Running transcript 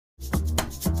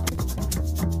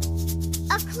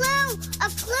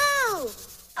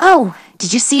Oh,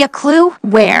 did you see a clue?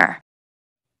 Where?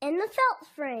 In the felt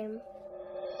frame.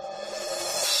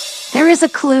 There is a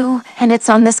clue, and it's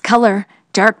on this color,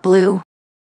 dark blue.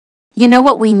 You know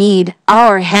what we need?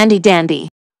 Our handy-dandy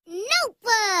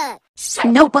Notebook!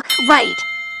 notebook, right.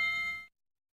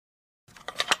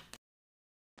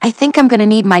 I think I'm gonna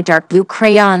need my dark blue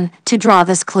crayon to draw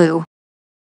this clue.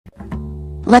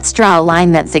 Let's draw a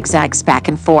line that zigzags back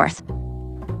and forth.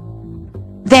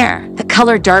 There, the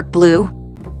color dark blue.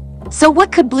 So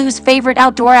what could Blue's favorite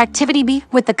outdoor activity be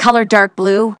with the color dark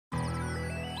blue?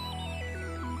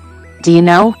 Do you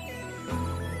know?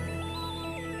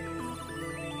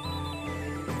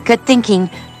 Good thinking.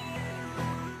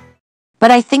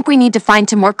 But I think we need to find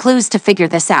some more clues to figure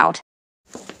this out.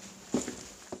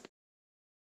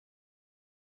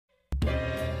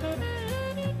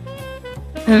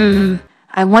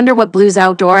 I wonder what Blue's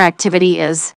outdoor activity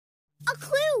is. A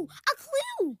clue! A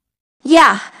clue!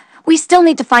 Yeah, we still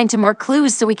need to find some more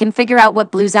clues so we can figure out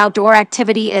what Blue's outdoor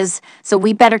activity is, so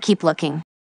we better keep looking.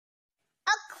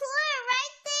 A clue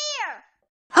right there!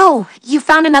 Oh, you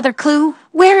found another clue?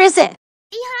 Where is it?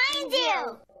 Behind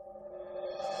you!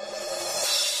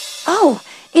 Oh,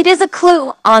 it is a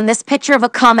clue on this picture of a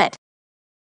comet.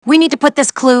 We need to put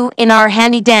this clue in our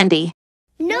handy-dandy.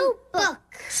 Notebook!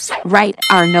 Right,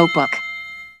 our notebook.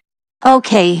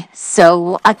 Okay,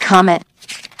 so a comet.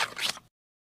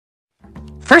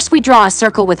 First we draw a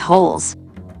circle with holes.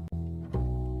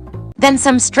 Then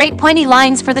some straight pointy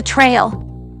lines for the trail.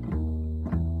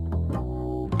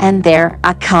 And there,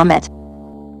 a comet.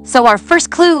 So our first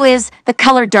clue is the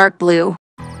color dark blue.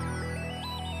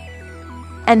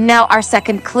 And now our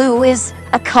second clue is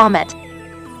a comet.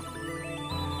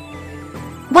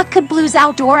 What could Blue's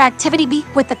outdoor activity be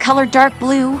with the color dark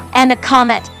blue and a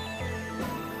comet?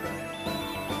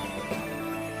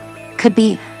 Could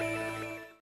be.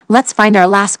 Let's find our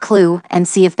last clue and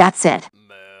see if that's it.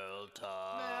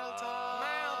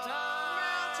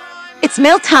 It's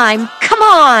mail time! Come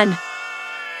on!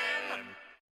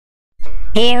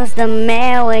 Here's the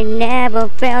mail, it never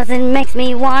fails. It makes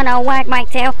me wanna wag my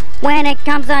tail. When it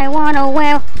comes, I wanna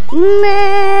wail.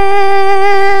 Mail!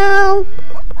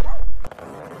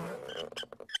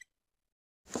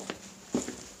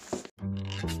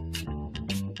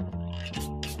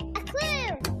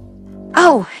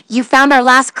 Oh, you found our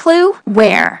last clue?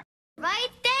 Where? Right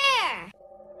there!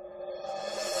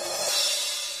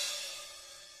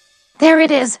 There it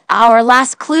is. Our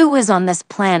last clue is on this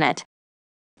planet.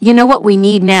 You know what we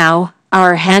need now?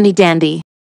 Our handy-dandy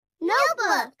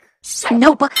Notebook!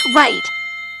 notebook, right.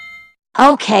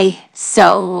 Okay,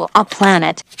 so a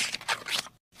planet.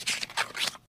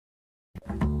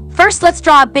 First, let's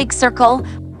draw a big circle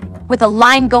with a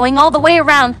line going all the way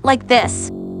around like this.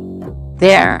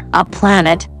 There, a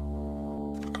planet.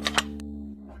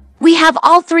 We have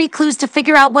all three clues to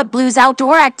figure out what Blue's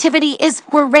outdoor activity is.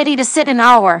 We're ready to sit in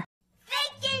our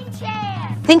Thinking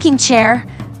chair! thinking chair.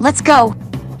 Let's go.